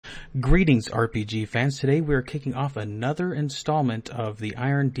Greetings, RPG fans. Today we are kicking off another installment of the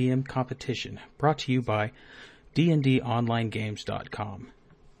Iron DM competition, brought to you by dndonlinegames.com.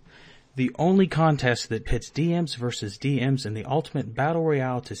 The only contest that pits DMs versus DMs in the ultimate battle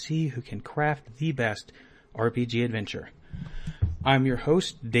royale to see who can craft the best RPG adventure. I'm your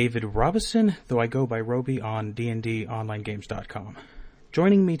host, David Robison, though I go by Roby on dndonlinegames.com.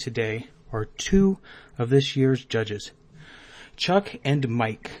 Joining me today are two of this year's judges, Chuck and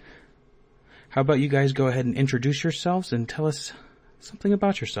Mike. How about you guys go ahead and introduce yourselves and tell us something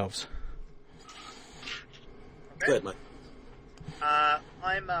about yourselves? Okay. Go ahead, Mike.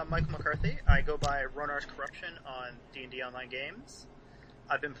 I'm Michael McCarthy. I go by Ronar's Corruption on D&D Online Games.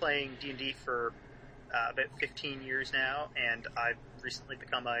 I've been playing D&D for about 15 years now, and I've recently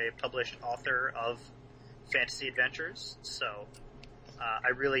become a published author of fantasy adventures. So I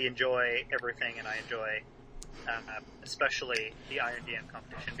really enjoy everything, and I enjoy especially the Iron DM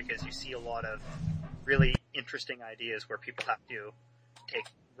competition, because you see a lot of really interesting ideas where people have to take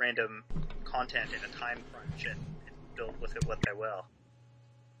random content in a time crunch and build with it what they will.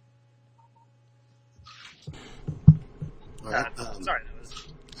 Right. Sorry, I was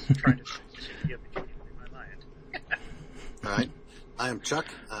trying to get my mind. All right. I am Chuck.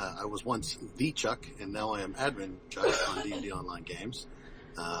 I was once the Chuck, and now I am admin Chuck on D&D Online Games.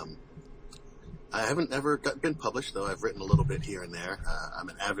 I haven't ever been published, though I've written a little bit here and there. I'm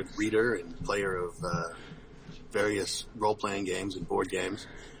an avid reader and player of various role-playing games and board games.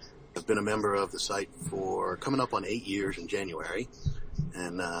 I've been a member of the site for coming up on 8 years in January,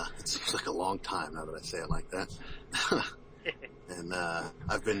 and it seems like a long time now that I say it like that. And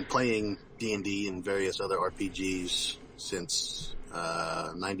I've been playing D&D and various other RPGs since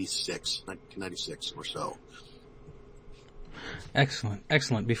 1996 or so.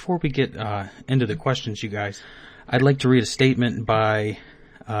 Excellent. Before we get into the questions, you guys, I'd like to read a statement by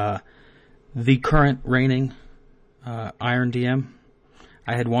the current reigning Iron DM.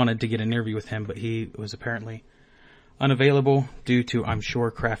 I had wanted to get an interview with him, but he was apparently unavailable due to, I'm sure,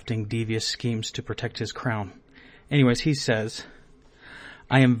 crafting devious schemes to protect his crown. Anyways, he says,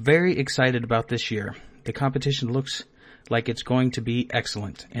 I am very excited about this year. The competition looks like it's going to be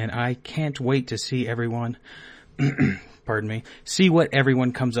excellent, and I can't wait to see everyone... see what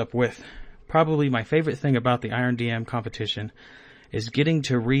everyone comes up with. Probably my favorite thing about the Iron DM competition is getting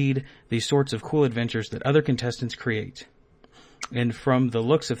to read these sorts of cool adventures that other contestants create. And from the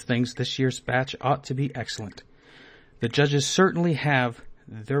looks of things, this year's batch ought to be excellent. The judges certainly have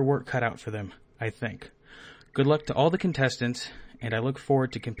their work cut out for them, I think. Good luck to all the contestants, and I look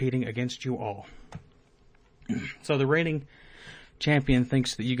forward to competing against you all. So the reigning champion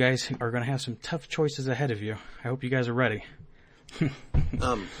thinks that you guys are going to have some tough choices ahead of you. I hope you guys are ready.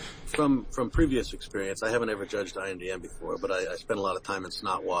 From previous experience, I haven't ever judged INDM before, but I spent a lot of time in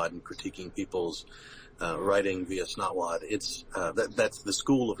Snotwad and critiquing people's writing via Snotwad. It's that's the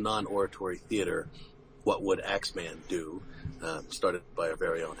school of non-oratory theater. What would Axeman do? Started by our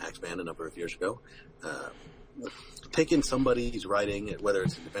very own Axeman a number of years ago. Taking somebody's writing, whether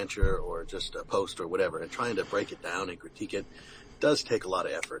it's an adventure or just a post or whatever, and trying to break it down and critique it does take a lot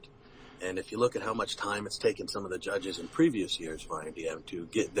of effort. And if you look at how much time it's taken some of the judges in previous years for INDM to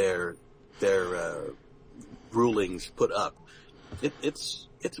get their rulings put up, it's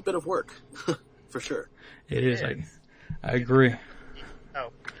a bit of work, for sure. It is. I agree.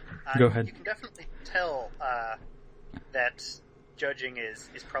 Go ahead. You can definitely tell that judging is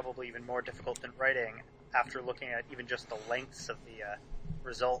probably even more difficult than writing after looking at even just the lengths of the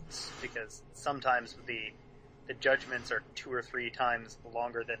results, because sometimes the judgments are 2 or 3 times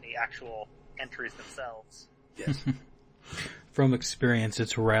longer than the actual entries themselves. Yes. From experience,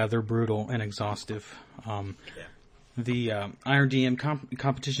 it's rather brutal and exhaustive. The Iron DM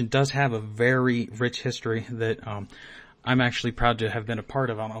competition does have a very rich history that I'm actually proud to have been a part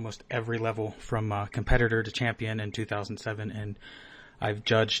of on almost every level, from competitor to champion in 2007, and I've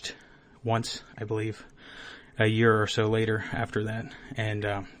judged once, I believe, a year or so later after that.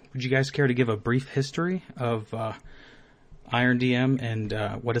 And would you guys care to give a brief history of Iron DM and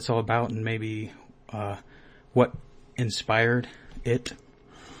what it's all about, and maybe what inspired it?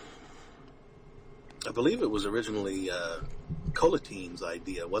 I believe it was originally Colatine's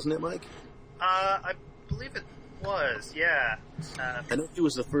idea, wasn't it, Mike? I believe it was, yeah. I know he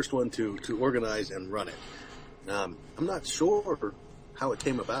was the first one to organize and run it. I'm not sure how it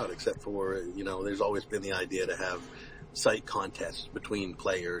came about, except for, there's always been the idea to have site contests between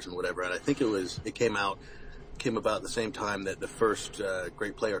players and whatever, and I think it came about at the same time that the first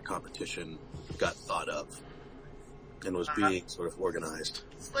Great Player competition got thought of and was being sort of organized.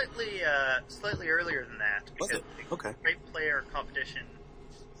 Slightly earlier than that, because the Okay. Great Player competition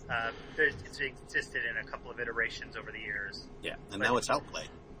It's existed in a couple of iterations over the years. Yeah, and now it's Outplay.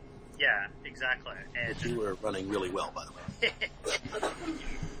 Yeah, exactly. And Which you were running really well, by the way.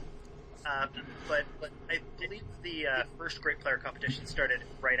 but I believe the first Great Player competition started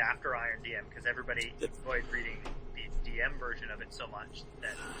right after Iron DM because everybody enjoyed reading the DM version of it so much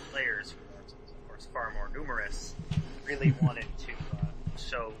that players, of course far more numerous, really wanted to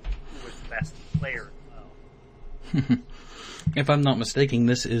show who was the best player as well. If I'm not mistaken,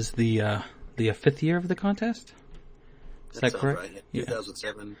 this is the fifth year of the contest. Is that correct? Right. Yeah.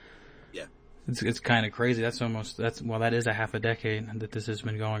 2007. Yeah. It's kind of crazy. That is a half a decade that this has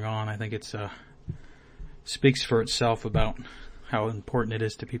been going on. I think it's speaks for itself about how important it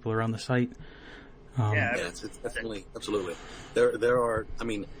is to people around the site. It's definitely, absolutely. There are, I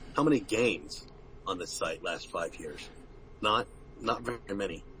mean, how many games on this site last 5 years? Not very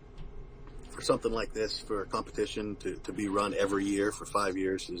many. For something like this, for a competition to be run every year for 5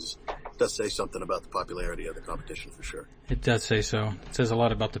 years does say something about the popularity of the competition for sure. It does say so. It says a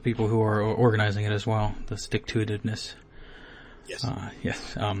lot about the people who are organizing it as well, the stick-to-itiveness. Yes.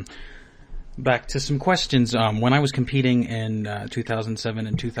 Yes. Back to some questions. When I was competing in 2007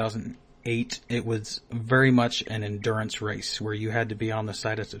 and 2008, it was very much an endurance race where you had to be on the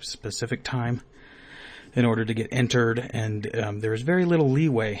site at a specific time in order to get entered, and there was very little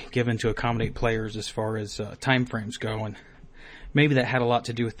leeway given to accommodate players as far as time frames go, and maybe that had a lot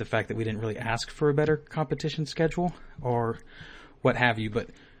to do with the fact that we didn't really ask for a better competition schedule or what have you. But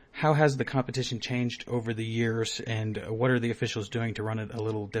how has the competition changed over the years, and what are the officials doing to run it a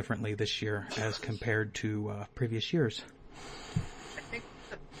little differently this year as compared to previous years? I think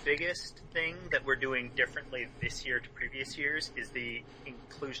the biggest thing that we're doing differently this year to previous years is the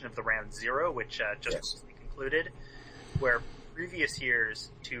inclusion of the round zero, which just recently concluded, where previous years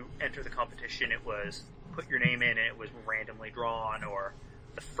to enter the competition it was put your name in and it was randomly drawn, or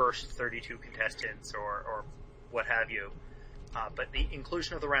the first 32 contestants or what have you. But the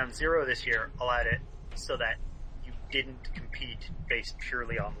inclusion of the round zero this year allowed it so that you didn't compete based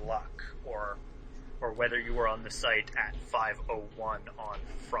purely on luck or whether you were on the site at 5:01 on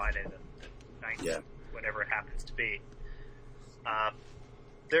Friday the 9th, whatever it happens to be.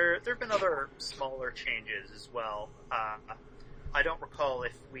 There have been other smaller changes as well. I don't recall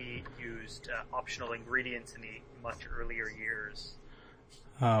if we used optional ingredients in the much earlier years.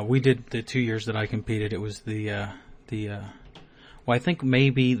 We did the 2 years that I competed. It was well, I think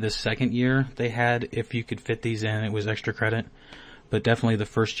maybe the second year they had, if you could fit these in, it was extra credit. But definitely the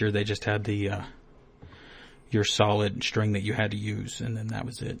first year they just had your solid string that you had to use, and then that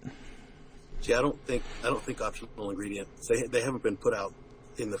was it. See, I don't think optional ingredients, they haven't been put out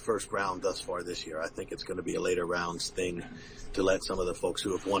in the first round thus far this year. I think it's going to be a later rounds thing to let some of the folks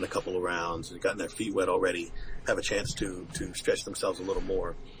who have won a couple of rounds and gotten their feet wet already have a chance to stretch themselves a little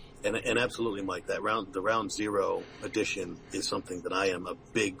more. And absolutely, Mike, the round zero edition is something that I am a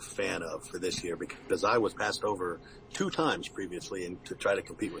big fan of for this year, because I was passed over 2 times previously and to try to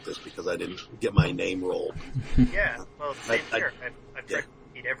compete with this because I didn't get my name rolled. Yeah, well, same here. I've tried to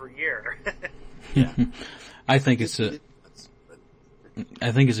compete every year. Yeah. I think it's a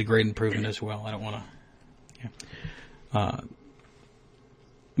great improvement as well. I don't want to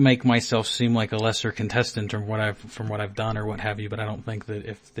make myself seem like a lesser contestant from what I've done or what have you, but I don't think that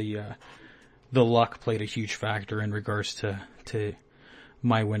if the luck played a huge factor in regards to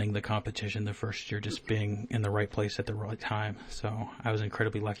my winning the competition the first year, just being in the right place at the right time. So I was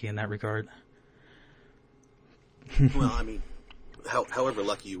incredibly lucky in that regard. Well, I mean, however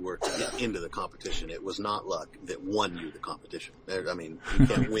lucky you were to get into the competition, it was not luck that won you the competition. I mean, you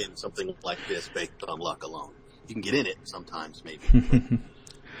can't win something like this based on luck alone. You can get in it sometimes, maybe, but not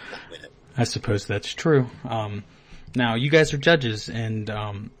win it. I suppose that's true. Now, you guys are judges, and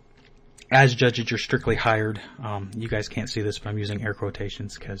as judges, you're strictly hired. You guys can't see this, but I'm using air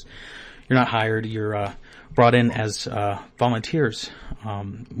quotations because you're not hired. You're brought in as volunteers.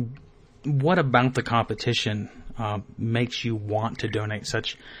 What about the competition makes you want to donate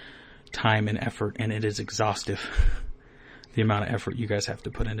such time and effort, and it is exhaustive, the amount of effort you guys have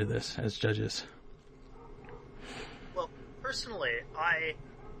to put into this as judges? Well, personally, I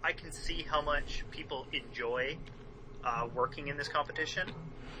can see how much people enjoy working in this competition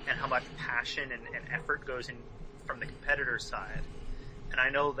and how much passion and effort goes in from the competitor's side. And I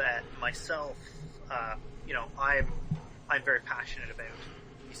know that myself, I'm very passionate about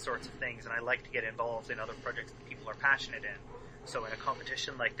these sorts of things, and I like to get involved in other projects that people are passionate in. So in a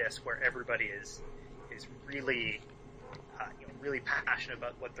competition like this, where everybody is really, really passionate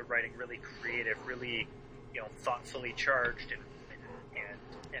about what they're writing, really creative, really, thoughtfully charged, and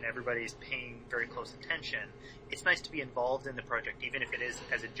and everybody's paying very close attention, it's nice to be involved in the project, even if it is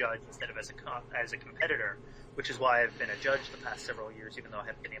as a judge instead of as a competitor, which is why I've been a judge the past several years, even though I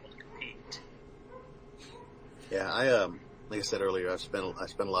haven't been able to compete. Yeah, like I said earlier, I spent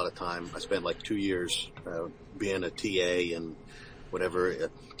a lot of time. I spent like 2 years being a TA and whatever, a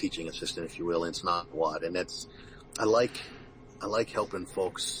teaching assistant, if you will, in Snot and I like helping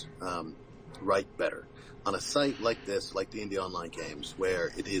folks write better on a site like this, like D&D Online Games,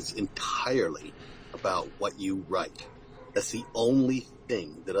 where it is entirely about what you write. That's the only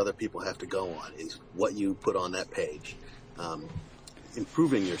thing that other people have to go on, is what you put on that page.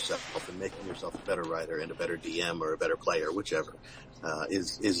 Improving yourself and making yourself a better writer and a better DM or a better player, whichever,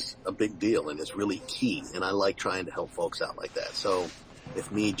 is a big deal and is really key. And I like trying to help folks out like that. So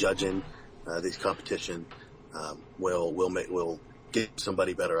if me judging these competition will give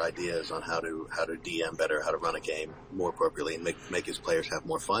somebody better ideas on how to DM better, how to run a game more appropriately, and make his players have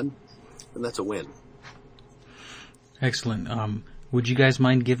more fun, then that's a win. Excellent. Would you guys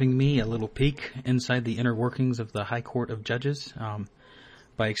mind giving me a little peek inside the inner workings of the High Court of Judges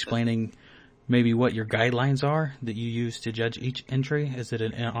by explaining maybe what your guidelines are that you use to judge each entry? Is it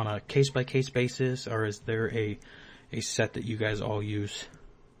on a case-by-case basis, or is there a set that you guys all use?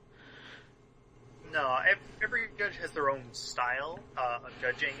 No, every judge has their own style of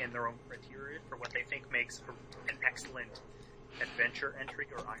judging and their own criteria for what they think makes an excellent adventure entry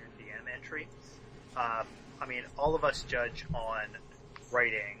or Iron DM entry. I mean, all of us judge on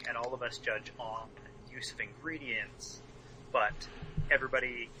writing, and all of us judge on use of ingredients, but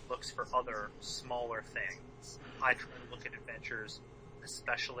everybody looks for other smaller things. I try to look at adventures,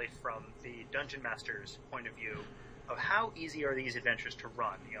 especially from the Dungeon Master's point of view, of how easy are these adventures to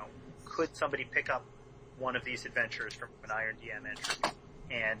run. You know, could somebody pick up one of these adventures from an Iron DM entry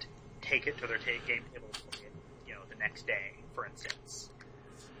and take it to their game table, the next day, for instance?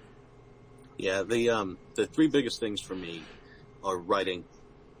 Yeah, the three biggest things for me are writing,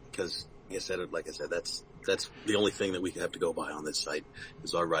 because like I said, that's the only thing that we have to go by on this site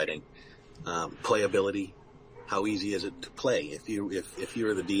is our writing. Playability, how easy is it to play? If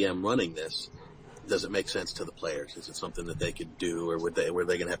you're the DM running this, does it make sense to the players? Is it something that they could do, or were they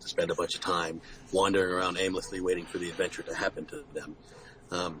going to have to spend a bunch of time wandering around aimlessly waiting for the adventure to happen to them?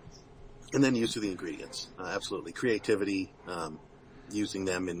 And then use of the ingredients, absolutely. Creativity, using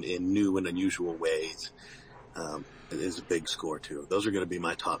them in new and unusual ways, is a big score too. Those are going to be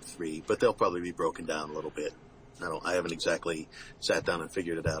my top three, but they'll probably be broken down a little bit. I haven't exactly sat down and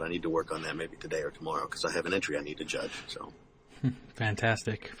figured it out. I need to work on that maybe today or tomorrow, because I have an entry I need to judge. So.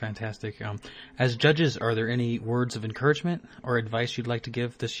 Fantastic. As judges, are there any words of encouragement or advice you'd like to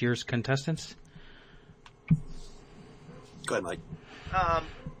give this year's contestants? Go ahead, Mike.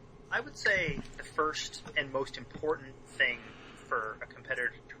 I would say the first and most important thing for a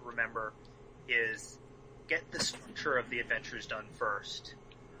competitor to remember is get the structure of the adventures done first.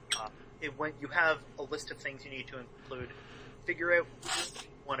 When you have a list of things you need to include, figure out where you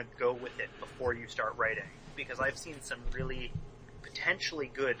want to go with it before you start writing. Because I've seen some really potentially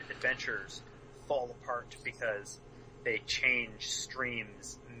good adventures fall apart because they change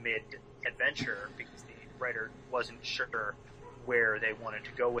streams mid-adventure because the writer wasn't sure where they wanted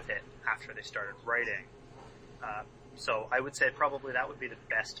to go with it after they started writing. So I would say probably that would be the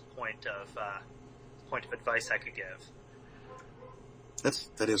best point of advice I could give.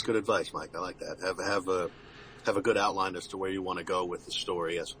 That is good advice, Mike. I like that. Have a good outline as to where you want to go with the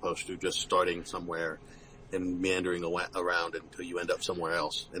story, as opposed to just starting somewhere and meandering around until you end up somewhere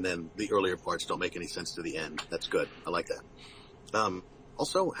else. And then the earlier parts don't make any sense to the end. That's good. I like that.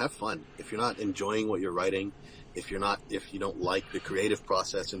 Also, have fun. If you're not enjoying what you're writing, if you don't like the creative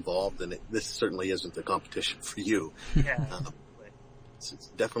process involved, then this certainly isn't the competition for you. Yeah. It's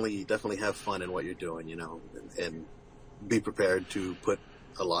definitely have fun in what you're doing, and be prepared to put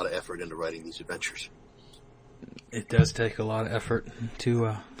a lot of effort into writing these adventures. It does take a lot of effort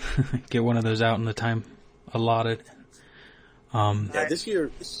to get one of those out in the time allotted. Yeah, this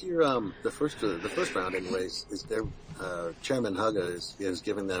year, the first round, anyways, is their Chairman Hugga is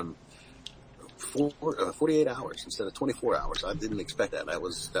giving them 48 hours instead of 24 hours. I didn't expect that. That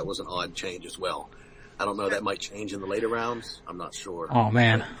was an odd change as well. I don't know. That might change in the later rounds. I'm not sure. Oh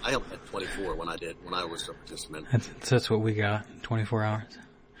man, I only had 24 when I was a participant. That's what we got. 24 hours.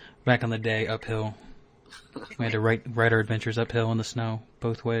 Back in the day, uphill. We had to write our adventures uphill in the snow,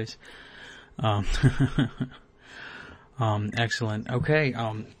 both ways. Excellent. Okay,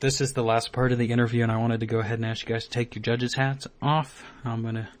 this is the last part of the interview, and I wanted to go ahead and ask you guys to take your judges' hats off. I'm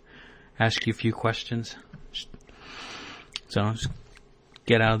going to ask you a few questions. So just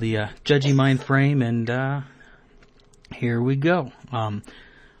get out of the judgy mind frame and Here we go.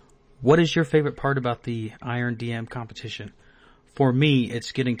 What is your favorite part about the Iron DM competition? For me,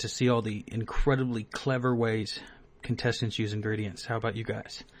 it's getting to see all the incredibly clever ways contestants use ingredients. How about you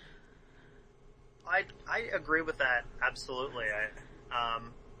guys? I agree with that absolutely.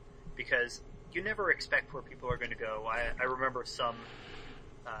 Because you never expect where people are going to go. I remember some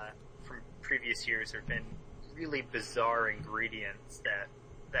from previous years. There have been really bizarre ingredients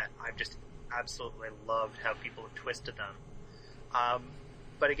that I've just absolutely loved how people have twisted them.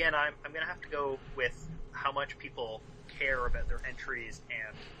 But again, I'm going to have to go with how much people care about their entries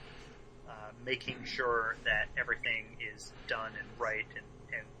and making sure that everything is done and right.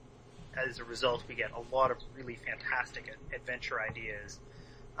 And as a result, we get a lot of really fantastic adventure ideas,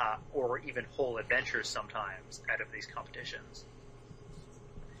 or even whole adventures sometimes out of these competitions.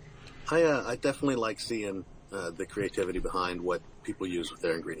 I definitely like seeing the creativity behind what people use with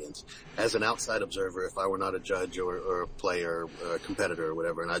their ingredients. As an outside observer, if I were not a judge or a player or a competitor or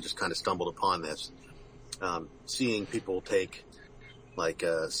whatever, and I just kind of stumbled upon this, seeing people take like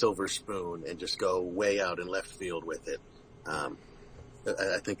a silver spoon and just go way out in left field with it,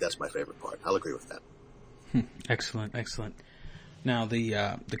 I think that's my favorite part. I'll agree with that. Excellent, excellent. Now,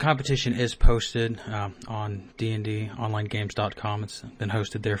 the competition is posted on dndonlinegames.com. It's been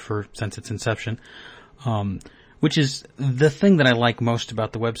hosted there since its inception, which is the thing that I like most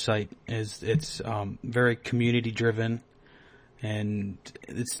about the website. Is it's very community driven, and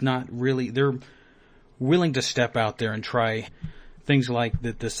it's not really, they're willing to step out there and try things like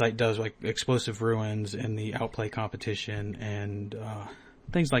that the site does, like Explosive Ruins and the Outplay competition and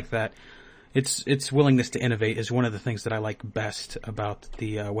things like that. Its willingness to innovate is one of the things that I like best about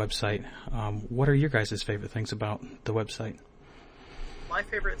the website. What are your guys' favorite things about the website? My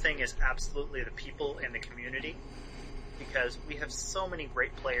favorite thing is absolutely the people in the community, because we have so many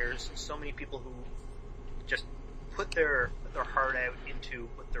great players, so many people who just put their heart out into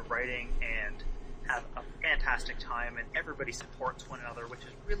what they're writing and have a fantastic time, and everybody supports one another, which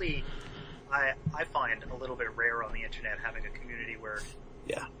is really, I find a little bit rare on the internet, having a community where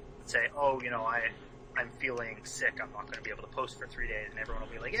say, oh, I'm feeling sick, I'm not going to be able to post for 3 days, and everyone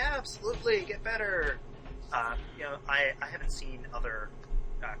will be like, yeah, absolutely, get better. I haven't seen other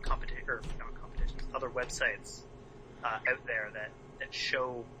other websites out there that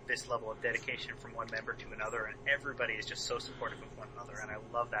show this level of dedication from one member to another, and everybody is just so supportive of one another, and I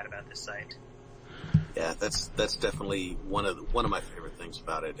love that about this site. Yeah, that's definitely one of my favorite things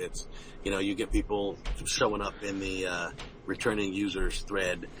about it. It's, you get people showing up in the returning users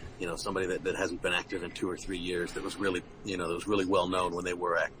thread, somebody that hasn't been active in 2 or 3 years that was really, that was really well known when they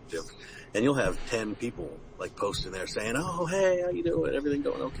were active. And you'll have 10 people like posting there saying, "Oh, hey, how you doing? Everything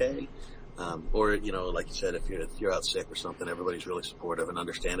going okay?" Or, like you said, if you're out sick or something, everybody's really supportive and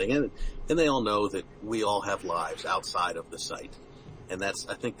understanding. And they all know that we all have lives outside of the site. And I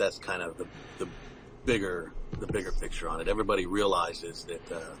think that's kind of the bigger picture on it. Everybody realizes that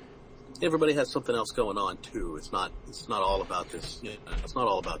everybody has something else going on too. It's not all about this. It's not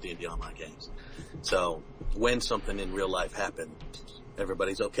all about D&D Online games. So when something in real life happens,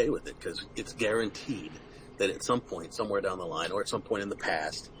 everybody's okay with it, because it's guaranteed that at some point, somewhere down the line, or at some point in the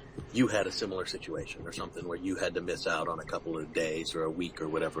past, you had a similar situation or something where you had to miss out on a couple of days or a week or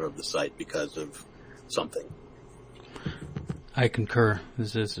whatever of the site because of something. I concur.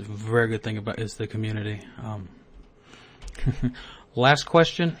 This is a very good thing about is the community. Last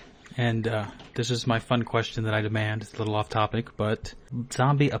question, and this is my fun question that I demand. It's a little off topic, but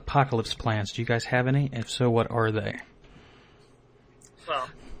zombie apocalypse plans. Do you guys have any? If so, what are they? Well,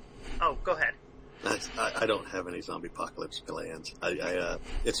 go ahead. I don't have any zombie apocalypse plans.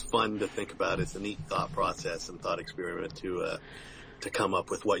 It's fun to think about. It's a neat thought process and thought experiment to come up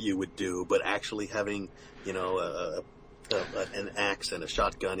with what you would do, but actually having, an axe and a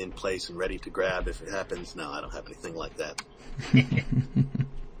shotgun in place and ready to grab if it happens. No, I don't have anything like that.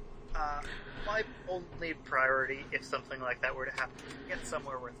 My only priority, if something like that were to happen, is to get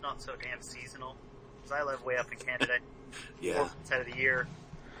somewhere where it's not so damn seasonal. Because I live way up in Canada. Yeah. 4 months out of the year,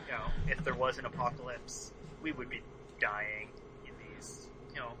 if there was an apocalypse, we would be dying in these,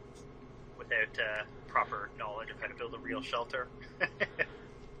 without proper knowledge of how to build a real shelter.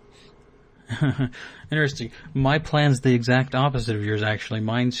 Interesting. My plan's the exact opposite of yours, actually.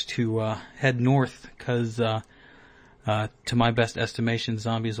 Mine's to head north, because to my best estimation,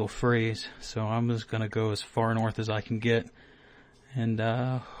 zombies will freeze. So I'm just going to go as far north as I can get, and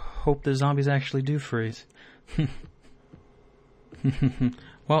hope the zombies actually do freeze.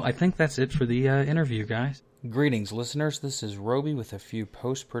 Well, I think that's it for the interview, guys. Greetings, listeners. This is Roby with a few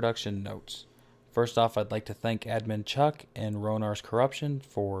post-production notes. First off, I'd like to thank admin Chuck and Ronar's Corruption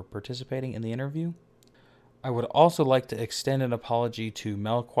for participating in the interview. I would also like to extend an apology to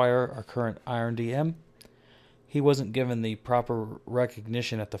Melchior, our current Iron DM. He wasn't given the proper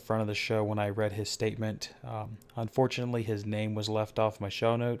recognition at the front of the show when I read his statement. Unfortunately, his name was left off my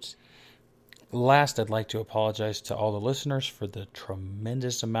show notes. Last, I'd like to apologize to all the listeners for the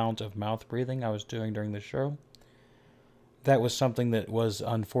tremendous amount of mouth breathing I was doing during the show. That was something that was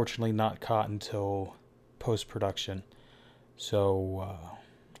unfortunately not caught until post-production. So,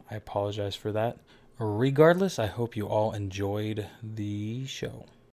 I apologize for that. Regardless, I hope you all enjoyed the show.